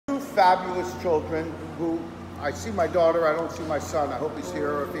fabulous children who, I see my daughter, I don't see my son. I hope he's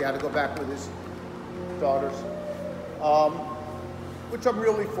here, or if he had to go back with his daughters, which I'm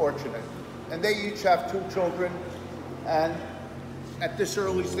really fortunate. And they each have 2 children, and at this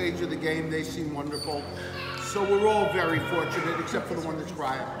early stage of the game, they seem wonderful. So we're all very fortunate, except for the one that's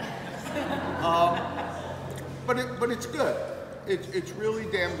crying. But it's good. It's really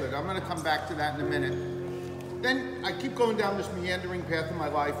damn good. I'm gonna come back to that in a minute. Then I keep going down this meandering path in my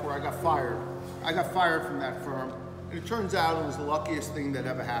life where I got fired. I got fired from that firm, and it turns out it was the luckiest thing that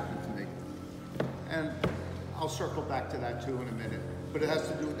ever happened to me. And I'll circle back to that too in a minute, but it has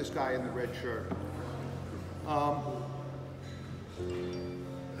to do with this guy in the red shirt.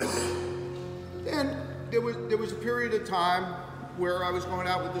 Then there was a period of time where I was going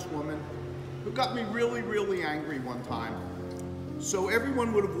out with this woman who got me really, really angry one time. So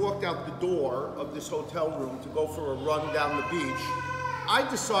everyone would have walked out the door of this hotel room to go for a run down the beach. I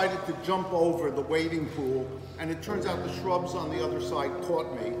decided to jump over the wading pool, and it turns out the shrubs on the other side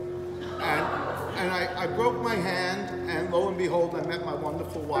caught me. And I broke my hand, and lo and behold, I met my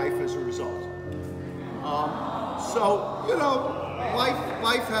wonderful wife as a result. So, you know,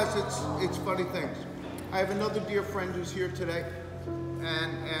 life has its funny things. I have another dear friend who's here today,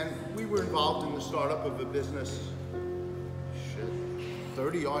 and we were involved in the startup of a business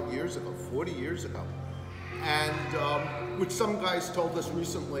 30 odd years ago, 40 years ago. And which some guys told us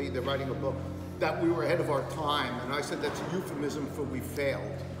recently, they're writing a book, that we were ahead of our time. And I said that's a euphemism for we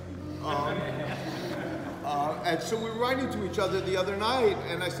failed. And so we were writing to each other the other night,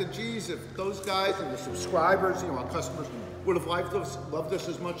 and I said, geez, if those guys and the subscribers, you know, our customers, would have loved us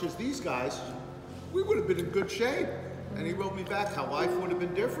as much as these guys, we would have been in good shape. And he wrote me back how life would have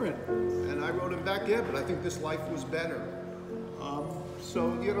been different. And I wrote him back, yeah, but I think this life was better.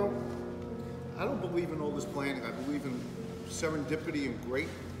 So, you know, I don't believe in all this planning. I believe in serendipity and great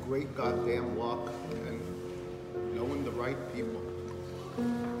goddamn luck and knowing the right people.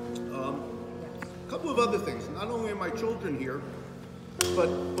 A couple of other things. Not only are my children here,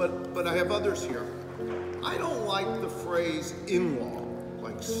 but I have others here. I don't like the phrase in-law,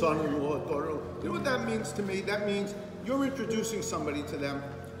 like son-in-law, daughter-in-law. You know what that means to me? That means you're introducing somebody to them,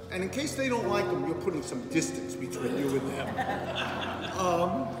 and in case they don't like them, you're putting some distance between you and them.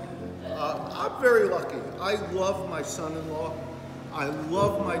 I'm very lucky. I love my son-in-law. I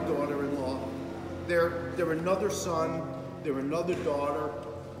love my daughter-in-law. They're another son. They're another daughter.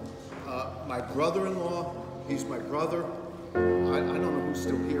 My brother-in-law, he's my brother. I don't know who's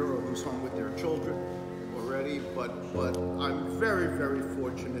still here or who's home with their children already, but I'm very, very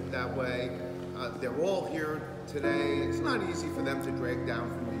fortunate that way. They're all here today. It's not easy for them to drag down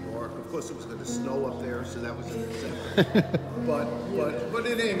from New York. Of course, it was going to snow up there, so that was an incentive. but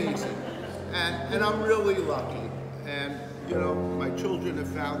it ain't easy. And I'm really lucky. And, you know, my children have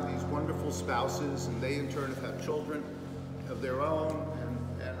found these wonderful spouses, and they in turn have had children of their own.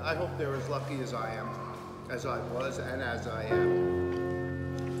 And I hope they're as lucky as I am, as I was, and as I am.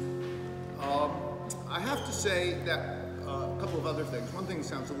 I have to say that a couple of other things. One thing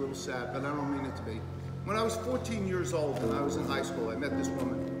sounds a little sad, but I don't mean it to be. When I was 14 years old and I was in high school, I met this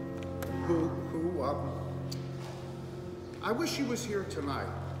woman who I wish she was here tonight.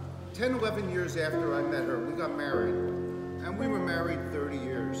 10, 11 years after I met her, we got married. And we were married 30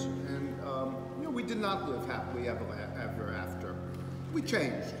 years. And you know, we did not live happily ever after. We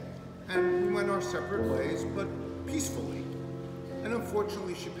changed. And we went our separate ways, but peacefully. And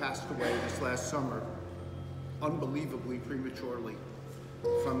unfortunately, she passed away this last summer, unbelievably prematurely,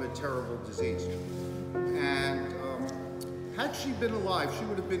 from a terrible disease. And had she been alive, she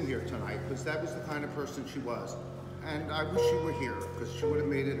would have been here tonight, because that was the kind of person she was. And I wish she were here, because she would have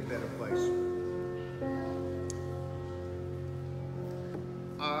made it a better place.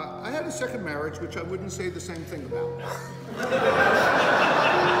 I had a second marriage, which I wouldn't say the same thing about.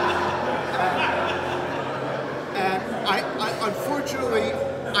 And unfortunately,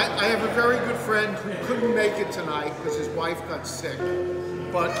 I have a very good friend who couldn't make it tonight because his wife got sick.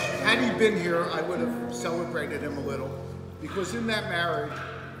 But had he been here, I would have celebrated him a little. Because in that marriage,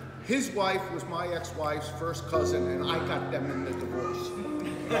 his wife was my ex-wife's first cousin, and I got them in the divorce.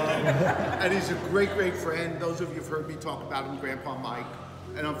 And he's a great, great friend. Those of you who've heard me talk about him, Grandpa Mike.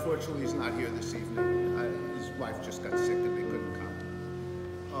 And unfortunately, he's not here this evening. His wife just got sick and they couldn't come.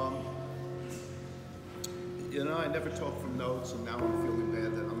 You know, I never talk from notes, and now I'm feeling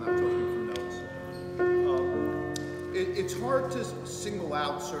bad that I'm not talking from notes. It's hard to single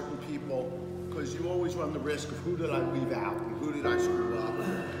out certain people because you always run the risk of who did I leave out and who did I screw up,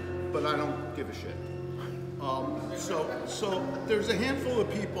 but I don't give a shit. So there's a handful of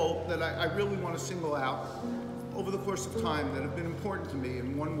people that I really want to single out. over the course of time that have been important to me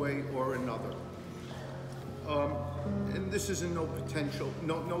in one way or another. And this is in no particular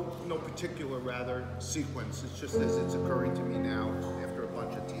rather sequence. It's just as it's occurring to me now after a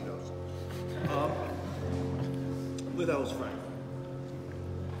bunch of Tito's. Who the hell's Frank?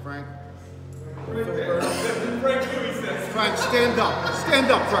 Frank? Frank, stand up.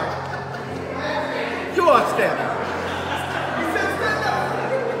 Stand up, Frank. You are standing. He said stand up.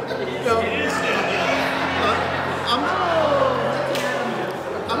 No,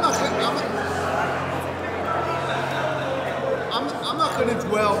 I'm not going to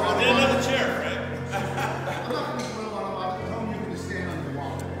dwell on another chair, Frank. I'm not going to dwell on a lot. Tell me you're going to stand on the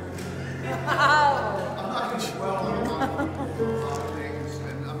wall. I'm not going to dwell on a lot of things,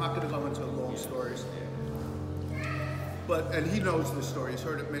 and I'm not going to go into long stories. And he knows the story. He's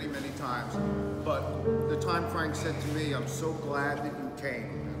heard it many, many times. But the time Frank said to me, "I'm so glad that you came.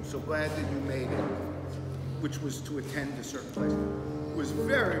 I'm so glad that you made it," which was to attend a certain place, was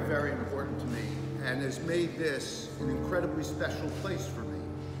very, very important to me, and has made this an incredibly special place for me,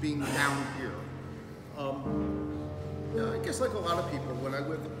 being down here. I guess like a lot of people, when I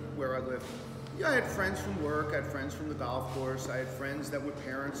lived where I live, yeah, I had friends from work, I had friends from the golf course, I had friends that were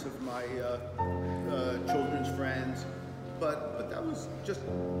parents of my children's friends, but that was just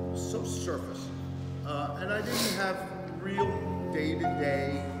so surface. And I didn't have real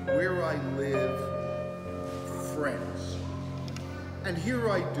day-to-day, where I live, friends. And here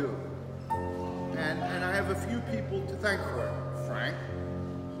I do. And I have a few people to thank for it. Frank,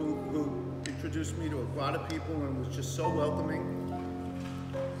 who introduced me to a lot of people and was just so welcoming.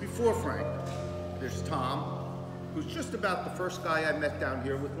 Before Frank, there's Tom, who's just about the first guy I met down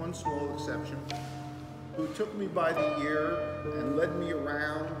here, with one small exception, who took me by the ear and led me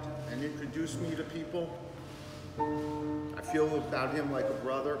around and introduced me to people. I feel about him like a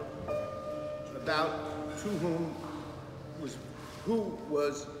brother, who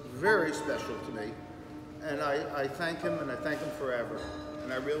was very special to me, and I thank him, and I thank him forever,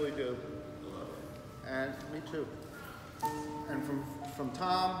 and I really do. And me too. And from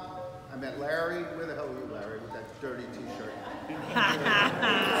Tom, I met Larry. Where the hell are you, Larry, with that dirty T-shirt?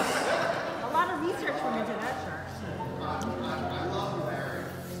 A lot of research went into that shirt. I love Larry.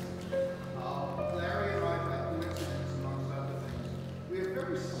 Larry and I have coincidence, amongst other things. We have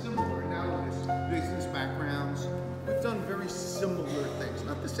very similar analogous business backgrounds. We've done very similar things,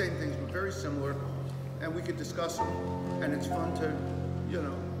 not the same things, but very similar, and we could discuss them. And it's fun to,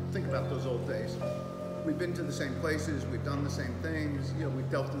 think about those old days. We've been to the same places, we've done the same things, we've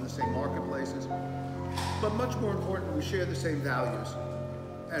dealt in the same marketplaces. But much more important, we share the same values.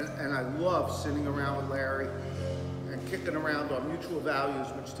 And I love sitting around with Larry and kicking around our mutual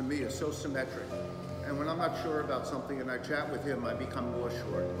values, which to me is so symmetric. And when I'm not sure about something and I chat with him, I become more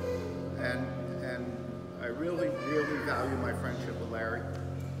sure. And I really, really value my friendship with Larry.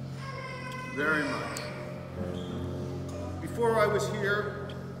 Very much. Before I was here,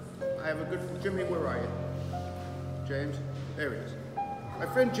 I have a good friend. Jimmy, where are you? James? There he is. My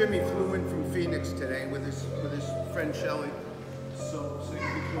friend Jimmy flew in from Phoenix today with his friend Shelley. So you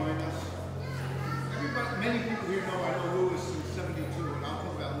can join us. Many people here know I know Louis since '72, and I'll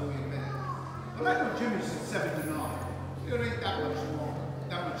talk about Louis in a minute. But I know Jimmy since '79. It ain't that much longer,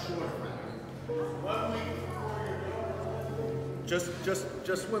 that much shorter, man. 1 week before your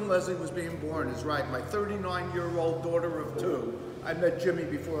Just when Leslie was being born is right. My 39-year-old daughter of 2. I met Jimmy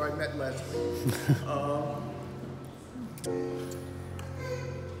before I met Leslie.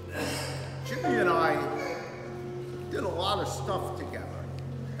 Jimmy and I did a lot of stuff together.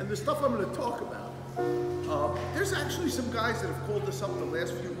 And the stuff I'm going to talk about, there's actually some guys that have called us up the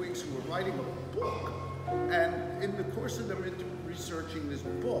last few weeks who are writing a book. And in the course of them researching this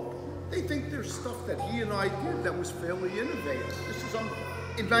book, they think there's stuff that he and I did that was fairly innovative. This is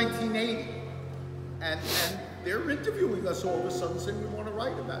in 1980. And they're interviewing us all of a sudden saying we want to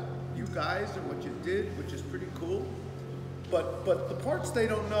write about you guys and what you did, which is pretty cool. But the parts they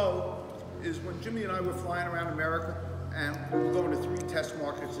don't know is when Jimmy and I were flying around America, and we were going to 3 test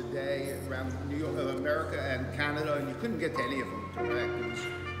markets a day around New York, America and Canada, and you couldn't get to any of them direct. It was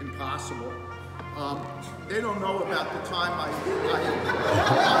impossible. They don't know about the time I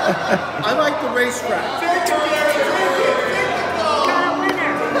like the racetrack.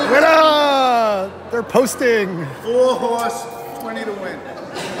 Winner! They're posting. 4 horse, 20 to win.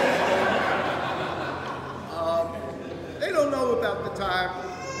 They don't know about the time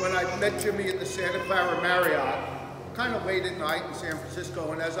when I met Jimmy at the Santa Clara Marriott, kind of late at night in San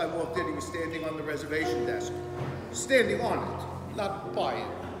Francisco, and as I walked in, he was standing on the reservation desk. Standing on it, not by it.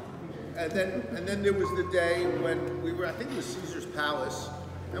 And then there was the day when we were, I think it was Caesar's Palace,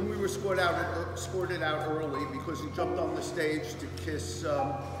 and we were escorted out early because he jumped on the stage to kiss,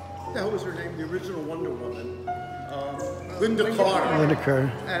 what the hell was her name? The original Wonder Woman. Linda Carter. Linda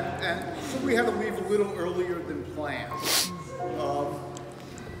Carter. And so we had to leave a little earlier than planned.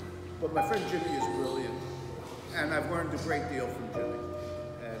 But my friend Jimmy is brilliant, and I've learned a great deal from Jimmy.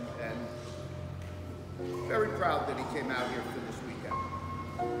 And very proud that he came out here for this weekend.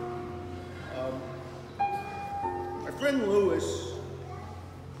 My friend Lewis,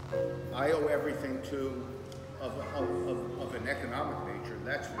 I owe everything to of an economic nature,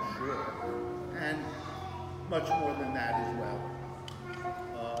 that's for sure, and much more than that as well.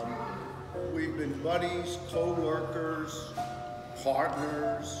 We've been buddies, co-workers,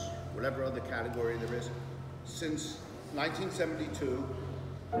 partners, whatever other category there is, since 1972.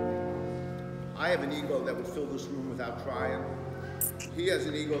 I have an ego that would fill this room without trying. He has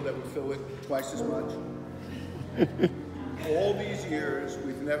an ego that would fill it twice as much. All these years,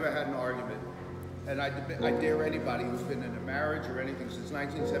 we've never had an argument. And I dare anybody who's been in a marriage or anything since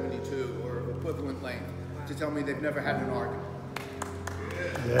 1972 or equivalent length to tell me they've never had an argument.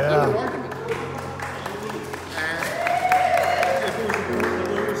 Yeah. Never an argument. And if it was important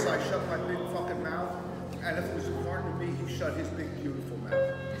to Lewis, I shut my big fucking mouth. And if it was important to me, he shut his big, beautiful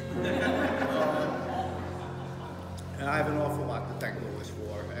mouth. And I have an awful lot to thank Lewis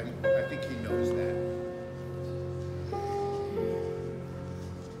for, and I think he knows that.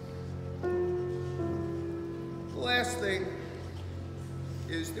 The last thing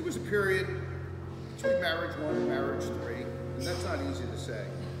is there was a period between marriage 1 and marriage 3, and that's not easy to say.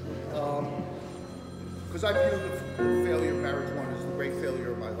 Because I view the failure of marriage 1 as the great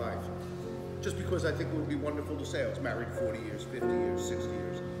failure of my life. Just because I think it would be wonderful to say I was married 40 years, 50 years, 60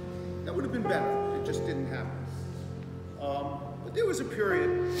 years. That would have been better. It just didn't happen. But there was a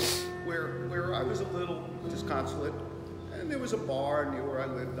period where I was a little disconsolate, and there was a bar near where I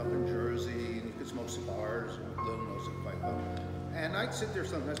lived up in Jersey, and you could smoke cigars, and Lil knows it quite well. And I'd sit there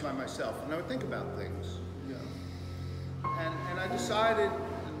sometimes by myself, and I would think about things, you know. And I decided,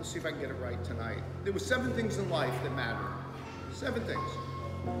 and let's see if I can get it right tonight, there were 7 things in life that mattered. 7 things.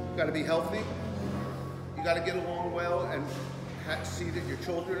 You gotta be healthy, you gotta get along well, and see that your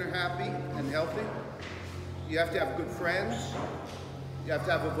children are happy and healthy. You have to have good friends. You have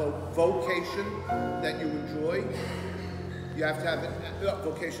to have a vocation that you enjoy. You have to have a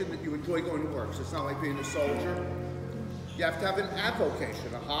vocation that you enjoy going to work. So it's not like being a soldier. You have to have an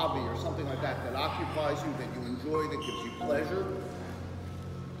avocation, a hobby or something like that that occupies you, that you enjoy, that gives you pleasure.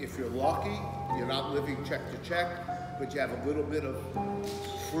 If you're lucky, you're not living check to check, but you have a little bit of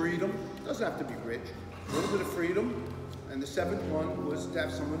freedom. It doesn't have to be rich. A little bit of freedom. And the 7th one was to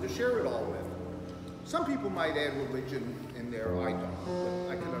have someone to share it all with. Some people might add religion in there, I don't,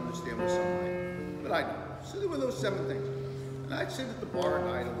 but I can understand why some might, but I don't. So there were those 7 things. And I'd sit at the bar at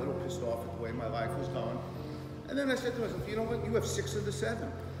night a little pissed off at the way my life was going. And then I said to myself, you know what, you have 6 of the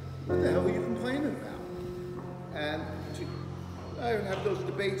 7. What the hell are you complaining about? And I would have those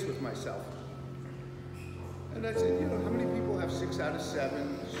debates with myself. And I said, you know, how many people have 6 out of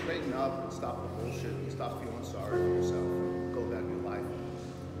 7? Straighten up and stop the bullshit and stop feeling sorry for yourself and go about your life.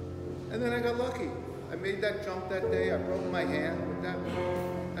 And then I got lucky. I made that jump that day. I broke my hand with that.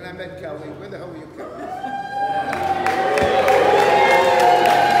 And I met Kelly. Where the hell were you, Kelly?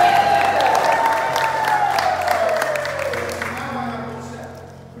 Now I'm upset.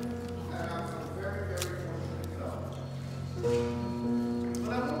 And I'm very, very fortunate.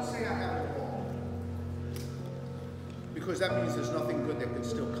 But I won't say I have it all. Because that means there's nothing good that can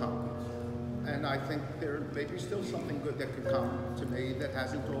still come. And I think there may be still something good that could come to me that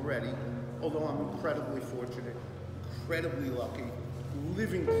hasn't already, although I'm incredibly fortunate, incredibly lucky,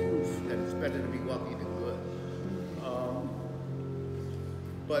 living proof that it's better to be lucky than good.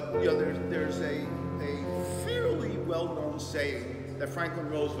 But you know, there's a fairly well-known saying that Franklin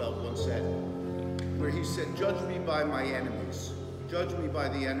Roosevelt once said, where he said, judge me by my enemies. Judge me by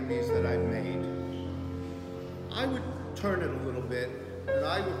the enemies that I've made. I would turn it a little bit, and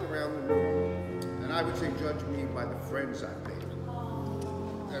I look around the room, and I would say, judge me by the friends I've made.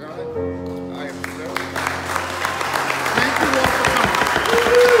 And I am very thankful. Thank you all for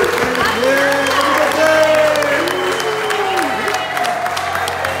coming.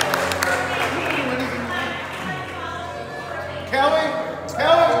 Kelly?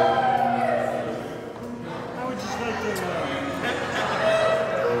 Kelly? I would just like to,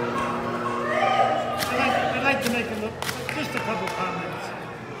 I'd like to make just a couple comments.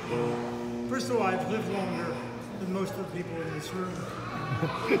 First of all, I've lived longer than most of the people in this room.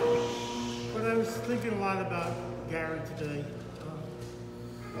 But I was thinking a lot about Gary today.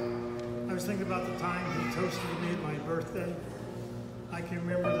 I was thinking about the time he toasted me at my birthday. I can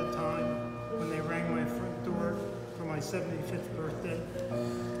remember the time when they rang my front door for my 75th birthday.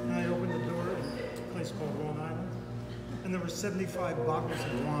 And I opened the door, a place called Long Island, and there were 75 bottles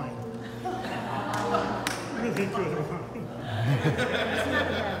of wine. Really good wine.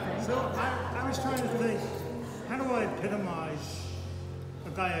 So I was trying to think, how do I epitomize a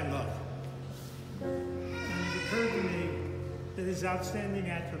guy I love? And it occurred to me that his outstanding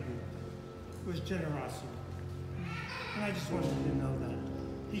attribute was generosity. And I just wanted you to know that.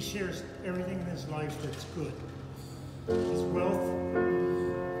 He shares everything in his life that's good. His wealth,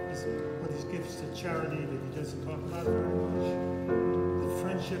 what he gives to charity that he doesn't talk about very much, the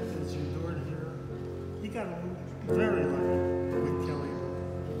friendship that's endured here. He got very lucky with Kelly.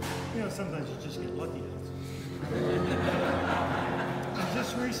 You know, sometimes you just get lucky. And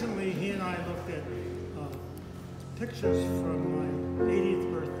just recently, he and I looked at pictures from my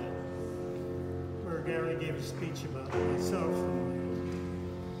 80th birthday, where Gary gave a speech about myself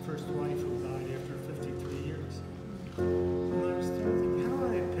and my first wife who died after 53 years. And I was thinking, how do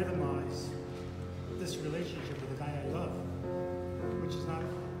I epitomize this relationship with the guy I love, which is not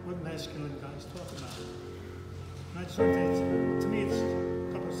what masculine guys talk about. And I just want to say, to me, it's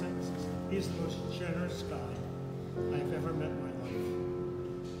a couple sentences. He's the most generous guy I've ever met in my life.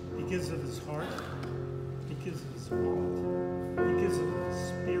 He gives of his heart, he gives of his wallet, he gives of his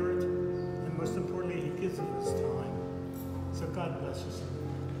spirit, and most importantly, he gives of his time. So God bless you, son.